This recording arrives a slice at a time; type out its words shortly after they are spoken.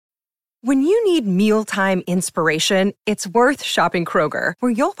When you need mealtime inspiration, it's worth shopping Kroger,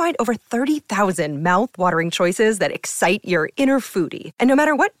 where you'll find over 30,000 mouth-watering choices that excite your inner foodie. And no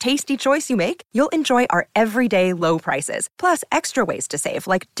matter what tasty choice you make, you'll enjoy our everyday low prices, plus extra ways to save,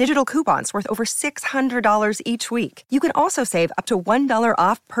 like digital coupons worth over $600 each week. You can also save up to $1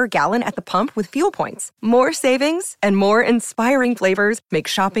 off per gallon at the pump with fuel points. More savings and more inspiring flavors make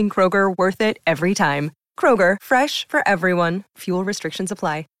shopping Kroger worth it every time. Kroger, fresh for everyone. Fuel restrictions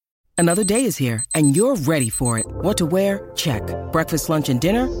apply. Another day is here, and you're ready for it. What to wear? Check. Breakfast, lunch, and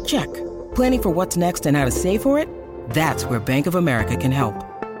dinner? Check. Planning for what's next and how to save for it? That's where Bank of America can help.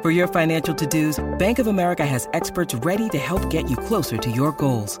 For your financial to-dos, Bank of America has experts ready to help get you closer to your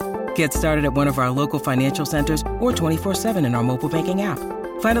goals. Get started at one of our local financial centers or 24/7 in our mobile banking app.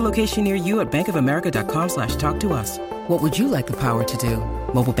 Find a location near you at bankofamerica.com/talktous. What would you like the power to do?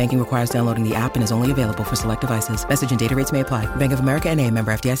 Mobile banking requires downloading the app and is only available for select devices. Message and data rates may apply. Bank of America N.A.,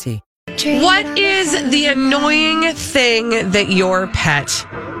 member FDIC. What is the annoying thing that your pet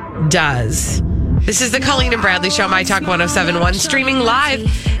does? This is the Colleen and Bradley Show, My Talk 1071, streaming live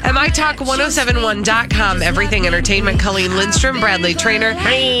at MyTalk1071.com. Everything Entertainment. Colleen Lindstrom, Bradley Trainer.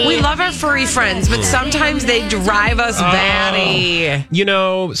 We love our furry friends, but sometimes they drive us batty. You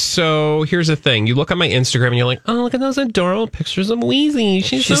know, so here's the thing. You look on my Instagram and you're like, oh, look at those adorable pictures of Wheezy.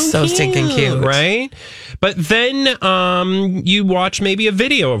 She's so stinking cute. Right? But then you watch maybe a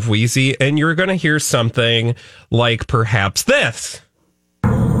video of Wheezy and you're going to hear something like perhaps this.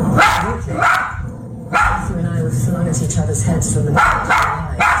 Matthew and I were thrown at each other's heads from the back of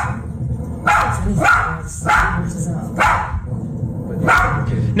the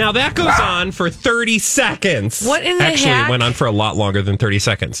Now that goes on for 30 seconds. What in the Actually, heck? it went on for a lot longer than 30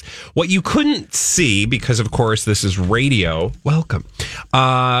 seconds. What you couldn't see, because of course this is radio, welcome,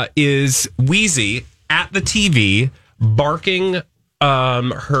 is Wheezy at the TV barking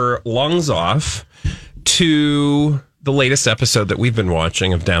her lungs off to the latest episode that we've been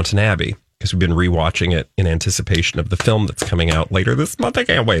watching of Downton Abbey, because we've been rewatching it in anticipation of the film that's coming out later this month. I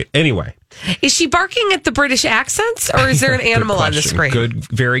can't wait. Anyway. Is she barking at the British accents, or is there an animal on the screen?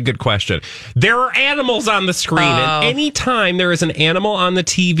 Very good question. There are animals on the screen, and anytime there is an animal on the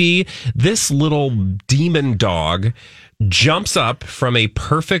TV, this little demon dog jumps up from a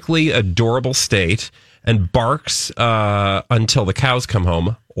perfectly adorable state and barks until the cows come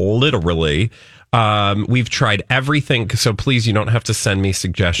home, literally. We've tried everything, so please, you don't have to send me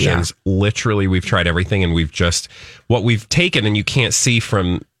suggestions. Yeah. Literally, we've tried everything, and what we've taken, and you can't see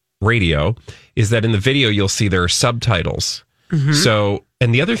from radio, is that in the video you'll see there are subtitles. Mm-hmm. So,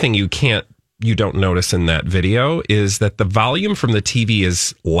 and the other thing you don't notice in that video is that the volume from the TV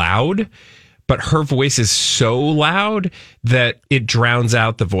is loud, but her voice is so loud that it drowns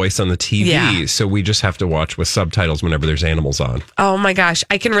out the voice on the TV. Yeah. So we just have to watch with subtitles whenever there's animals on. Oh my gosh.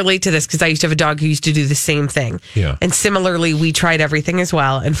 I can relate to this because I used to have a dog who used to do the same thing. Yeah. And similarly, we tried everything as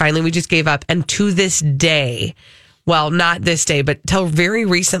well. And finally, we just gave up. And to this day, well, not this day, but till very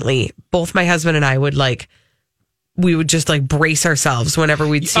recently, both my husband and I we would just brace ourselves whenever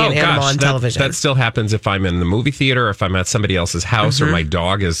we'd see an animal on television. That still happens if I'm in the movie theater, or if I'm at somebody else's house, or my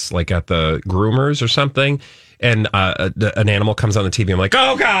dog is at the groomers or something, and an animal comes on the TV. I'm like,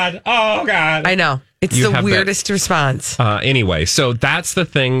 oh God. I know. It's the weirdest response. Anyway, so that's the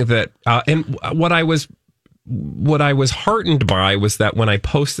thing that, and what I was heartened by was that when I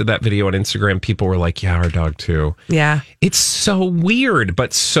posted that video on Instagram, people were like, yeah, our dog too. Yeah. It's so weird,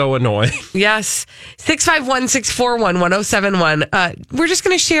 but so annoying. Yes. 651-641-1071. We're just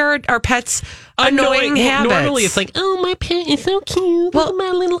going to share our pets' annoying habits. Normally it's like, oh, my pet is so cute. Well, look at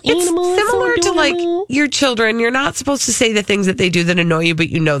my little animal. It's similar so to your children. You're not supposed to say the things that they do that annoy you, but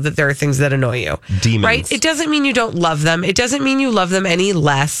you know that there are things that annoy you. Demons. Right? It doesn't mean you don't love them. It doesn't mean you love them any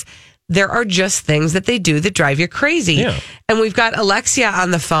less. There are just things that they do that drive you crazy. Yeah. And we've got Alexia on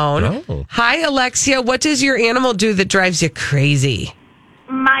the phone. Oh. Hi, Alexia. What does your animal do that drives you crazy?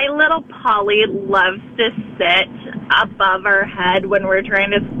 My little Polly loves to sit above our head when we're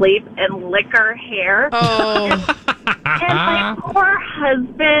trying to sleep and lick our hair. Oh. And my poor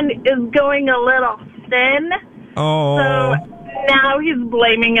husband is going a little thin. Oh. So now he's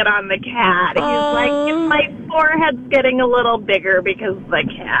blaming it on the cat. He's like, my forehead's getting a little bigger because of the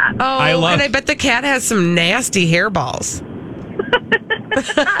cat. Oh, and I bet the cat has some nasty hairballs.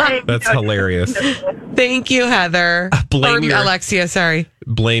 That's hilarious. Thank you, Heather. Alexia, sorry.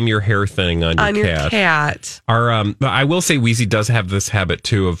 Blame your hair thing on your cat. I will say Wheezy does have this habit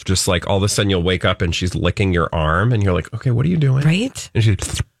too of just all of a sudden you'll wake up and she's licking your arm and you're like, okay, what are you doing? Right? And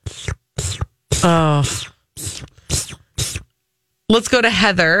she's Let's go to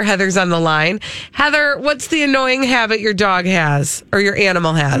Heather. Heather's on the line. Heather, what's the annoying habit your dog has or your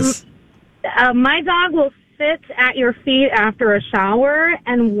animal has? My dog will sit at your feet after a shower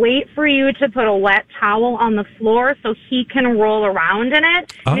and wait for you to put a wet towel on the floor so he can roll around in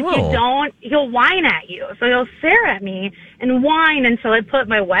it. And if you don't, he'll whine at you. So he'll stare at me and whine until I put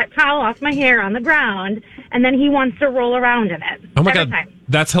my wet towel off my hair on the ground, and then he wants to roll around in it. Oh my God,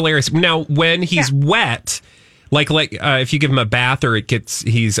 that's hilarious. Now, when he's wet, like if you give him a bath or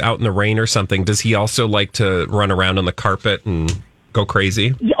he's out in the rain or something, does he also like to run around on the carpet and go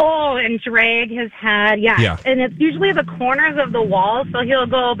crazy? Oh, and drag his head, yeah. And it's usually the corners of the wall, so he'll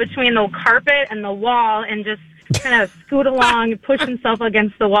go between the carpet and the wall and just kind of scoot along, push himself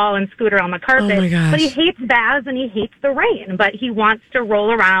against the wall and scoot around the carpet. Oh my gosh. But he hates baths and he hates the rain, but he wants to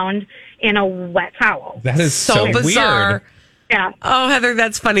roll around in a wet towel. That is so bizarre. Weird. Yeah. Oh, Heather,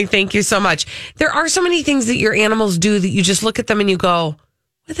 that's funny. Thank you so much. There are so many things that your animals do that you just look at them and you go,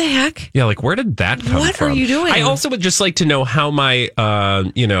 what the heck? Yeah, like where did that come from? What are you doing? I also would just like to know how my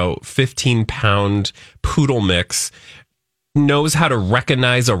 15-pound poodle mix knows how to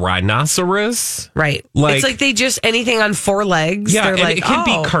recognize a rhinoceros. Right. Like, it's like they just anything on four legs. Yeah, they're and like, it can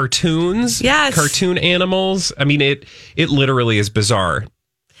be cartoons. Yes. Cartoon animals. I mean, it literally is bizarre.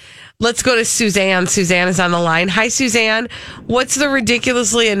 Let's go to Suzanne. Suzanne is on the line. Hi, Suzanne. What's the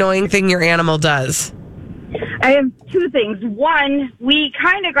ridiculously annoying thing your animal does? I have two things. One, we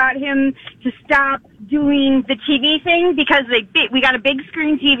kind of got him to stop doing the TV thing because we got a big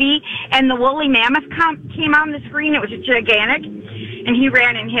screen TV and the woolly mammoth came on the screen. It was gigantic, and he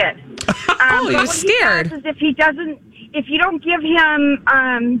ran and hid. He was scared. He if you don't give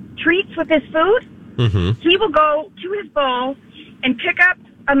him treats with his food, he will go to his bowl and pick up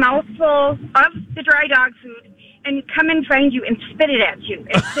a mouthful of the dry dog food and come and find you and spit it at you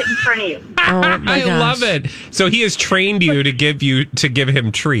and sit in front of you. Oh, my I love it. So he has trained you to give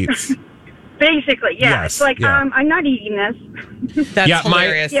him treats. Basically, yeah. Yes, It's like, yeah. I'm not eating this. That's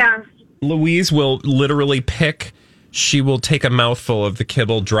hilarious. Louise will literally she will take a mouthful of the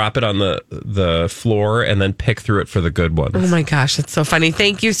kibble, drop it on the floor, and then pick through it for the good ones. Oh my gosh, that's so funny.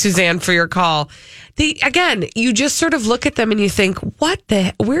 Thank you, Suzanne, for your call. Again, you just sort of look at them and you think, what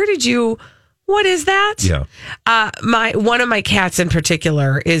is that? Yeah. One of my cats in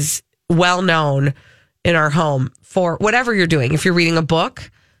particular is well known in our home for whatever you're doing. If you're reading a book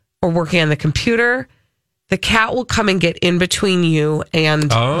or working on the computer, the cat will come and get in between you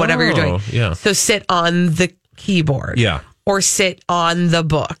and whatever you're doing. Yeah. So sit on the keyboard. Yeah. Or sit on the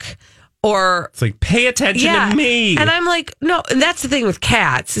book. Or it's like, pay attention to me. And I'm like, no. And that's the thing with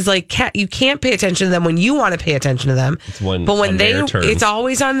cats is like you can't pay attention to them when you want to pay attention to them. But when their terms. It's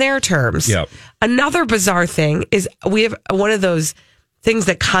always on their terms. Yep. Another bizarre thing is we have one of those things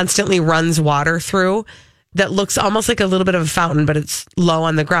that constantly runs water through that looks almost like a little bit of a fountain, but it's low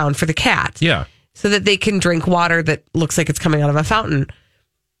on the ground for the cat. Yeah. So that they can drink water that looks like it's coming out of a fountain.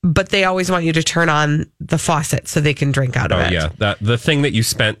 But they always want you to turn on the faucet so they can drink out of it. Oh, yeah. The thing that you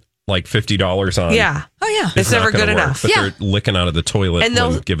spent like $50 on. Yeah. Oh, yeah. It's never good enough. But they're licking out of the toilet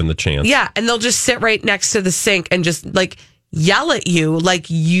when given the chance. Yeah. And they'll just sit right next to the sink and just like yell at you like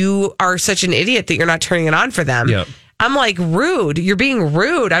you are such an idiot that you're not turning it on for them. Yep. I'm like, rude. You're being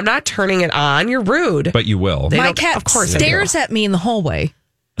rude. I'm not turning it on. You're rude. But you will. My cat of course stares at me in the hallway.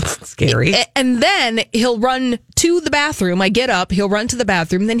 Scary. And then he'll run to the bathroom. I get up, he'll run to the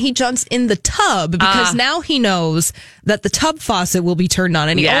bathroom, then he jumps in the tub because now he knows that the tub faucet will be turned on,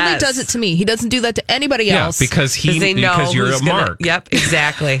 and he only does it to me. He doesn't do that to anybody else. Because because you're a mark. Yep,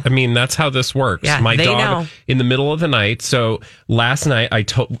 exactly. I mean, that's how this works. Yeah, my they dog know. in the middle of the night. So last night I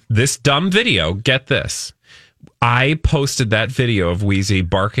told this dumb video, get this. I posted that video of Wheezy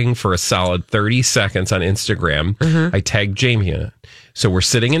barking for a solid 30 seconds on Instagram. I tagged Jamie in it. So we're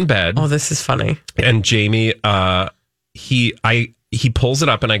sitting in bed. Oh, this is funny. And Jamie, he pulls it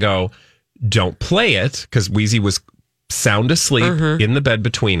up and I go, don't play it, because Wheezy was sound asleep in the bed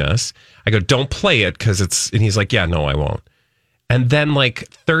between us. I go, don't play it because and he's like, yeah, no, I won't. And then like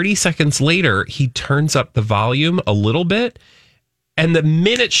 30 seconds later, he turns up the volume a little bit. And the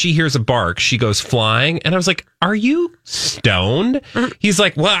minute she hears a bark, she goes flying. And I was like, are you stoned? He's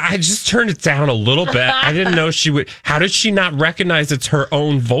like, well, I just turned it down a little bit. I didn't know she would. How did she not recognize it's her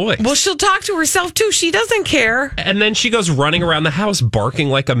own voice? Well, she'll talk to herself too. She doesn't care. And then she goes running around the house barking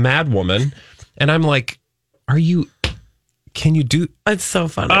like a mad woman. And I'm like, can you do? It's so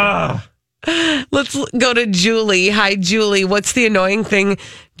funny. Let's go to Julie. Hi, Julie. What's the annoying thing,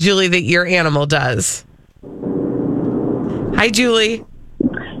 Julie, that your animal does? Hi, Julie.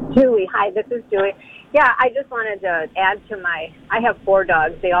 Julie, hi, this is Julie. Yeah, I just wanted to add to I have 4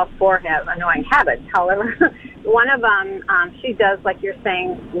 dogs. They all 4 have annoying habits. However, one of them, she does, like you're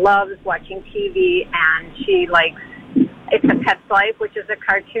saying, loves watching TV, and she likes it's a Pet's Life, which is a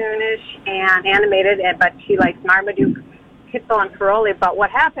cartoonish and animated, but she likes Marmaduke, Pitbull, and Paroli. But what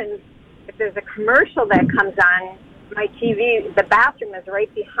happens if there's a commercial that comes on my TV? The bathroom is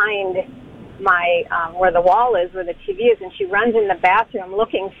right behind my where the wall is, where the TV is, and she runs in the bathroom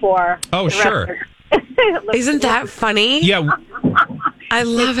looking for. Oh, sure. Isn't that funny? Yeah. I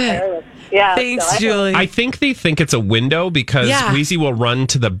love it. Yeah. Thanks, Julie. I think they think it's a window because Wheezy will run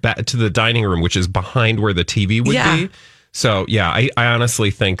to the dining room, which is behind where the TV would be. So, yeah, I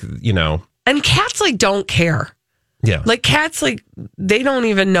honestly think, And cats, don't care. Yeah. Cats, they don't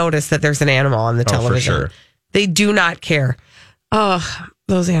even notice that there's an animal on the television. For sure. They do not care. Oh,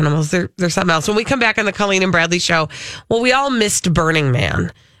 those animals, they're something else. When we come back on the Colleen and Bradley show, we all missed Burning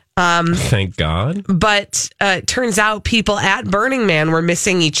Man. Thank God. But turns out people at Burning Man were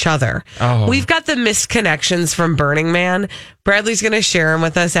missing each other. Oh. We've got the missed connections from Burning Man. Bradley's going to share them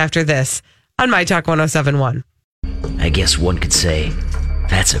with us after this on My Talk 1071. I guess one could say,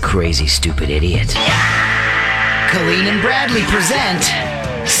 that's a crazy, stupid idiot. Colleen and Bradley present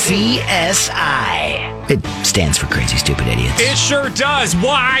CSI. It stands for Crazy Stupid Idiots. It sure does.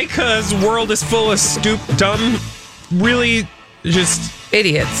 Why? Because the world is full of dumb, really just...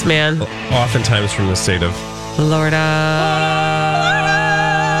 idiots, man. Oftentimes from the state of Florida.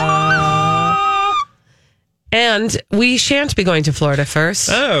 And we shan't be going to Florida first.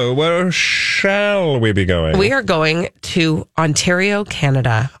 Oh, where shall we be going? We are going to Ontario,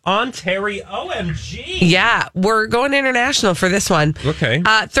 Canada. Ontario, OMG. Yeah, we're going international for this one. Okay.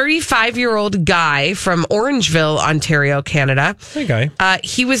 35-year-old guy from Orangeville, Ontario, Canada. Hey, guy.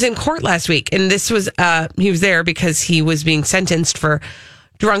 He was in court last week, and this was he was there because he was being sentenced for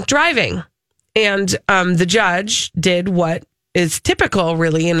drunk driving. And the judge did what is typical,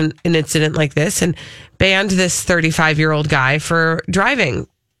 really, in an incident like this, and banned this 35-year-old guy for driving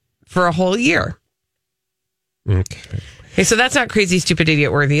for a whole year. Okay, so that's not crazy, stupid,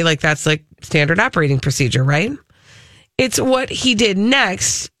 idiot worthy. That's standard operating procedure, right? It's what he did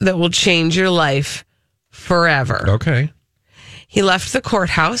next that will change your life forever. Okay. He left the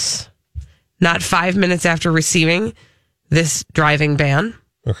courthouse not 5 minutes after receiving this driving ban.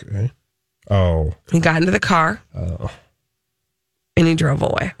 Okay. Oh. He got into the car. Oh. And he drove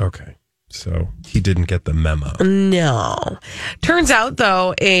away. Okay. So he didn't get the memo. No. Turns out,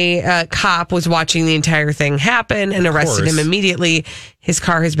 though, a cop was watching the entire thing happen and arrested him immediately. His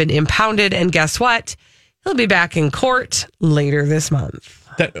car has been impounded. And guess what? He'll be back in court later this month.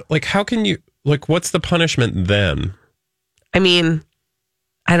 How can you, what's the punishment then? I mean,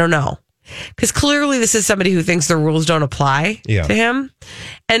 I don't know. Because clearly this is somebody who thinks the rules don't apply to him.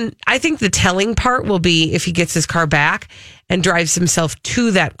 And I think the telling part will be if he gets his car back and drives himself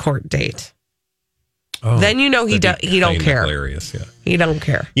to that court date. Oh, then he don't care. Hilarious, yeah. He don't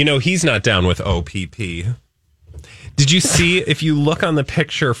care. He's not down with OPP. Did you see, if you look on the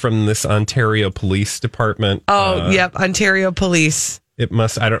picture from this Ontario Police Department? Oh, yep, Ontario Police. It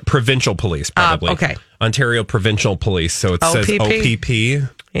must, Provincial Police, probably. Okay. Ontario Provincial Police, so it says OPP.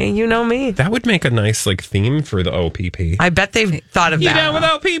 Yeah, you know me. That would make a nice theme for the OPP. I bet they've thought of that. You down with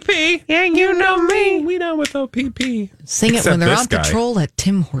OPP? Yeah, you know me. We down with OPP. Sing it when they're on patrol at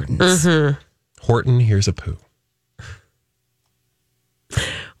Tim Hortons. Mm-hmm. Horton, here's a poo.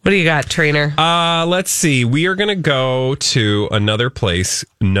 What do you got, trainer? Let's see. We are going to go to another place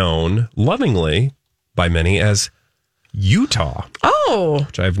known lovingly by many as Utah. Oh.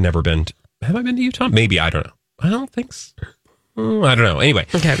 Which I've never been to. Have I been to Utah? Maybe. I don't know. I don't think so. I don't know. Anyway,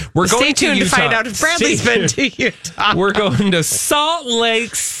 okay. We're going Stay tuned to find out if Bradley's been to Utah. We're going to Salt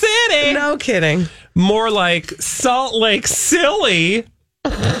Lake City. No kidding. More like Salt Lake Silly.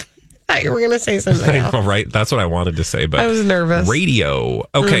 I thought you were going to say something else. All right. That's what I wanted to say, but I was nervous. Radio.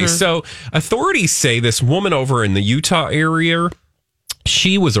 Okay, so authorities say this woman over in the Utah area,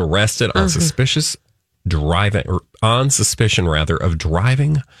 she was arrested on suspicion of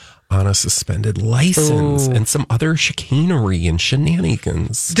driving on a suspended license and some other chicanery and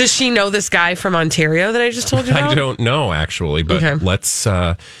shenanigans. Does she know this guy from Ontario that I just told you about? I don't know, actually, but let's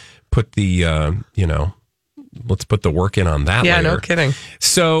put the, let's put the work in on that later. No kidding.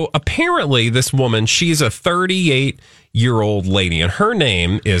 So apparently this woman, she's a 38-year-old lady, and her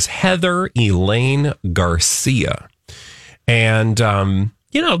name is Heather Elaine Garcia. And,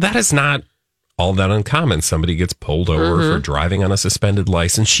 that is not all that uncommon. Somebody gets pulled over for driving on a suspended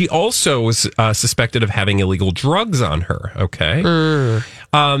license. She also was suspected of having illegal drugs on her. Okay.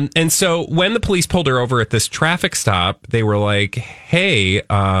 And so when the police pulled her over at this traffic stop, they were like, hey,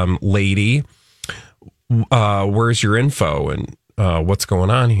 lady, where's your info? And what's going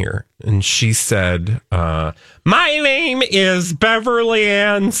on here? And she said, my name is Beverly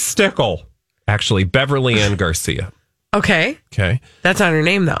Ann Stickle. Actually, Beverly Ann Garcia. Okay. Okay. That's not her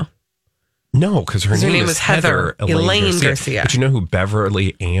name, though. No, because her name was Heather Elaine Garcia. But you know who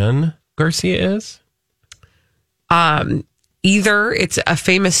Beverly Ann Garcia is? Either it's a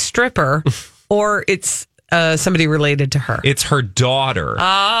famous stripper or it's somebody related to her. It's her daughter.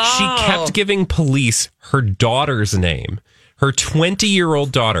 Oh. She kept giving police her daughter's name. Her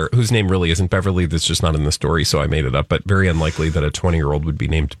 20-year-old daughter, whose name really isn't Beverly, that's just not in the story, so I made it up, but very unlikely that a 20-year-old would be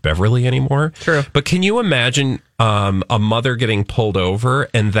named Beverly anymore. True. But can you imagine a mother getting pulled over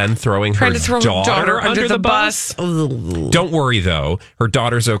and then throwing her daughter under the bus? Don't worry, though. Her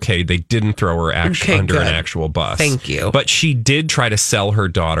daughter's okay. They didn't throw her under an actual bus. Thank you. But she did try to sell her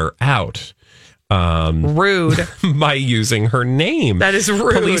daughter out. Rude. By using her name. That is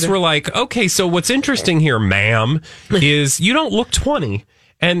rude. Police were like, okay, so what's interesting here, ma'am, is you don't look 20.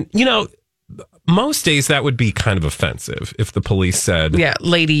 And, you know, most days that would be kind of offensive if the police said, yeah,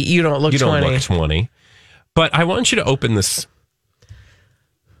 lady, you don't look 20. You don't look 20. But I want you to open this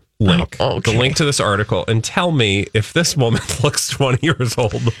link, the link to this article, and tell me if this woman looks 20 years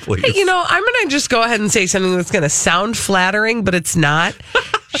old, please. Hey, you know, I'm going to just go ahead and say something that's going to sound flattering, but it's not.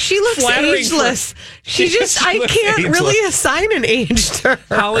 She looks ageless. I can't really assign an age to her.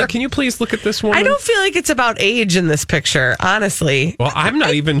 Holly, can you please look at this woman? I don't feel like it's about age in this picture, honestly. Well, I'm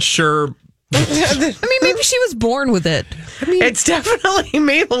not even sure. I mean, maybe she was born with it. It's definitely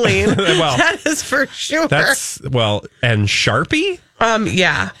Maybelline. Well, that is for sure. And Sharpie?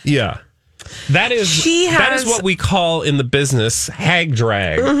 Yeah. Yeah. That is what we call in the business hag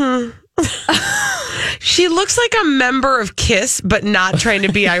drag. Mm-hmm. She looks like a member of Kiss, but not trying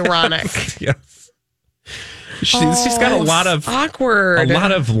to be ironic. Yes. She's got a lot of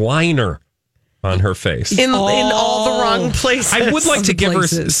liner on her face. In all the wrong places. I would like to give her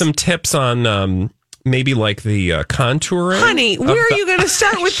some tips on maybe like the contouring. Honey, where are you going to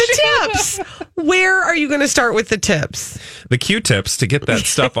start with the tips? Where are you going to start with the tips? The Q-tips to get that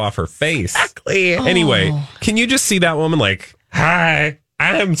stuff off her face. Exactly. Anyway, can you just see that woman like, hi,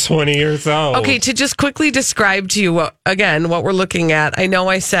 I'm 20 years old. Okay, to just quickly describe to you, what we're looking at. I know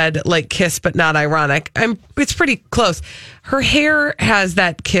I said like Kiss, but not ironic. It's pretty close. Her hair has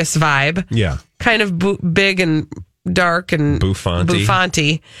that Kiss vibe. Yeah. Kind of big and dark and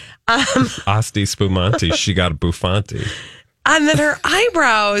bouffanty. Asti Spumante. She got a bouffanty. And then her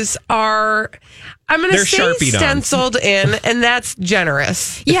eyebrows are, I'm going to say Sharpied stenciled in, and that's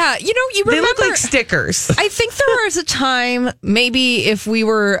generous. Yeah, you remember. They look like stickers. I think there was a time, maybe if we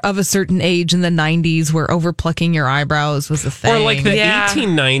were of a certain age in the 90s, where overplucking your eyebrows was a thing. Or like the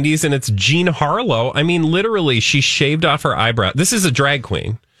 1890s, and it's Jean Harlow. I mean, literally, she shaved off her eyebrow. This is a drag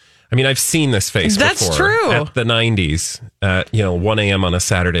queen. I mean, I've seen this face before. That's true. At the 90s, at 1 a.m. on a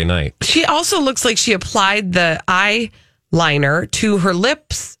Saturday night. She also looks like she applied the eyeliner to her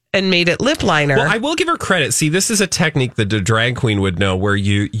lips and made it lip liner. Well, I will give her credit. See, this is a technique that a drag queen would know, where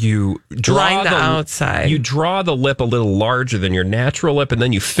you draw line the outside. You draw the lip a little larger than your natural lip, and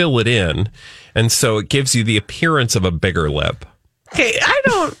then you fill it in, and so it gives you the appearance of a bigger lip. Okay,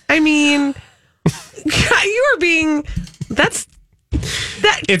 you are being.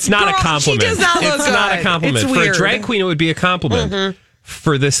 It's not a compliment. She does not look it's good. not a compliment. It's For weird. a drag queen, it would be a compliment. Mm-hmm.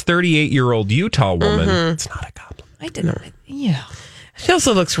 For this 38-year-old Utah woman, it's not a compliment. I didn't. Yeah. She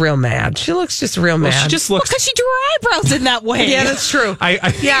also looks real mad. She looks just real mad. She just looks because she drew her eyebrows in that way. Yeah, that's true.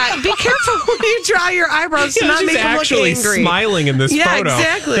 Yeah, be careful when you draw your eyebrows to not make them look angry. She's actually smiling in this photo. Yeah,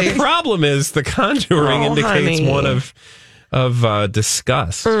 exactly. The problem is the contouring indicates one of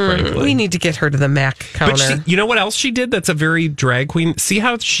disgust, frankly. We need to get her to the MAC counter. But you know what else she did that's a very drag queen? See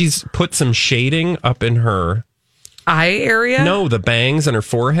how she's put some shading up in her eye area? No, the bangs on her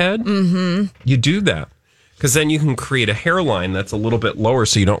forehead. Mm-hmm. You do that because then you can create a hairline that's a little bit lower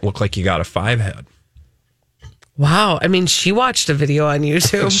so you don't look like you got a 5 head. Wow. I mean, she watched a video on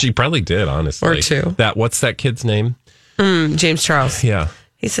YouTube. She probably did, honestly. Or two. What's that kid's name? James Charles. Yeah.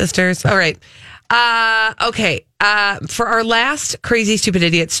 Hey, sisters. All right. Okay. For our last crazy, stupid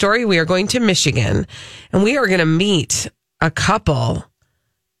idiot story, we are going to Michigan, and we are going to meet a couple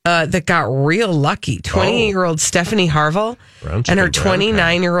that got real lucky. 28-year-old Stephanie Harville and her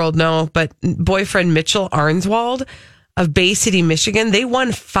 29-year-old boyfriend Mitchell Arnswald of Bay City, Michigan. They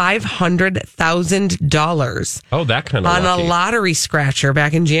won $500,000. Oh, that kind of on lucky. A lottery scratcher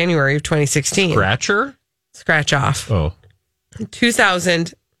back in January of 2016. Scratcher? Scratch off. Oh.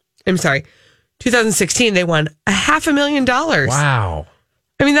 2016, they won $500,000. Wow.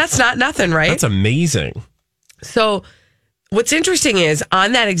 I mean, that's not nothing, right? That's amazing. So what's interesting is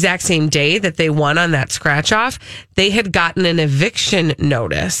on that exact same day that they won on that scratch off, they had gotten an eviction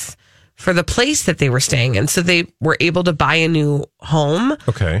notice for the place that they were staying in. So they were able to buy a new home.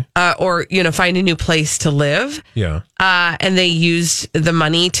 Okay. Or, find a new place to live. Yeah. And they used the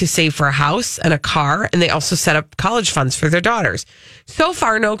money to save for a house and a car. And they also set up college funds for their daughters. So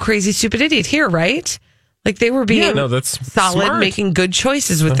far, no crazy, stupid idiot here, right? Like they were being that's solid, smart. Making good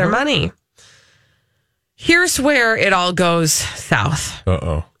choices with their money. Here's where it all goes south.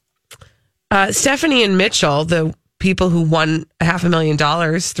 Uh-oh. Stephanie and Mitchell, the people who won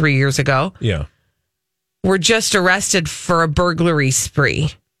 $500,000 3 years ago, were just arrested for a burglary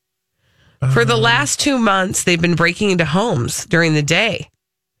spree. For the last 2 months, they've been breaking into homes during the day.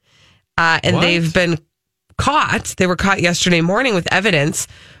 And they've been caught. They were caught yesterday morning with evidence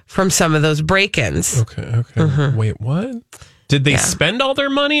from some of those break-ins. Okay. Mm-hmm. Wait, what? Did they spend all their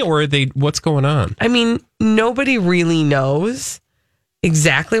money or what's going on? I mean, nobody really knows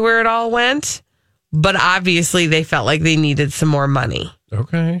exactly where it all went, but obviously they felt like they needed some more money.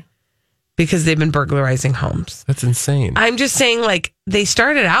 Okay. Because they've been burglarizing homes. That's insane. I'm just saying, like, they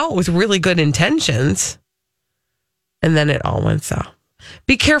started out with really good intentions, and then it all went south.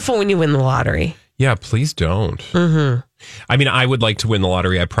 Be careful when you win the lottery. Yeah, please don't. Mm-hmm. I mean, I would like to win the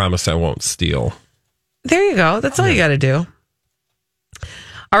lottery. I promise I won't steal. There you go. That's all you got to do.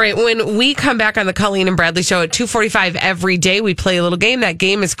 All right, when we come back on the Colleen and Bradley Show at 2:45 every day, we play a little game. That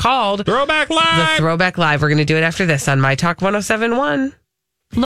game is called Throwback Live. The Throwback Live. We're going to do it after this on My Talk 107.1.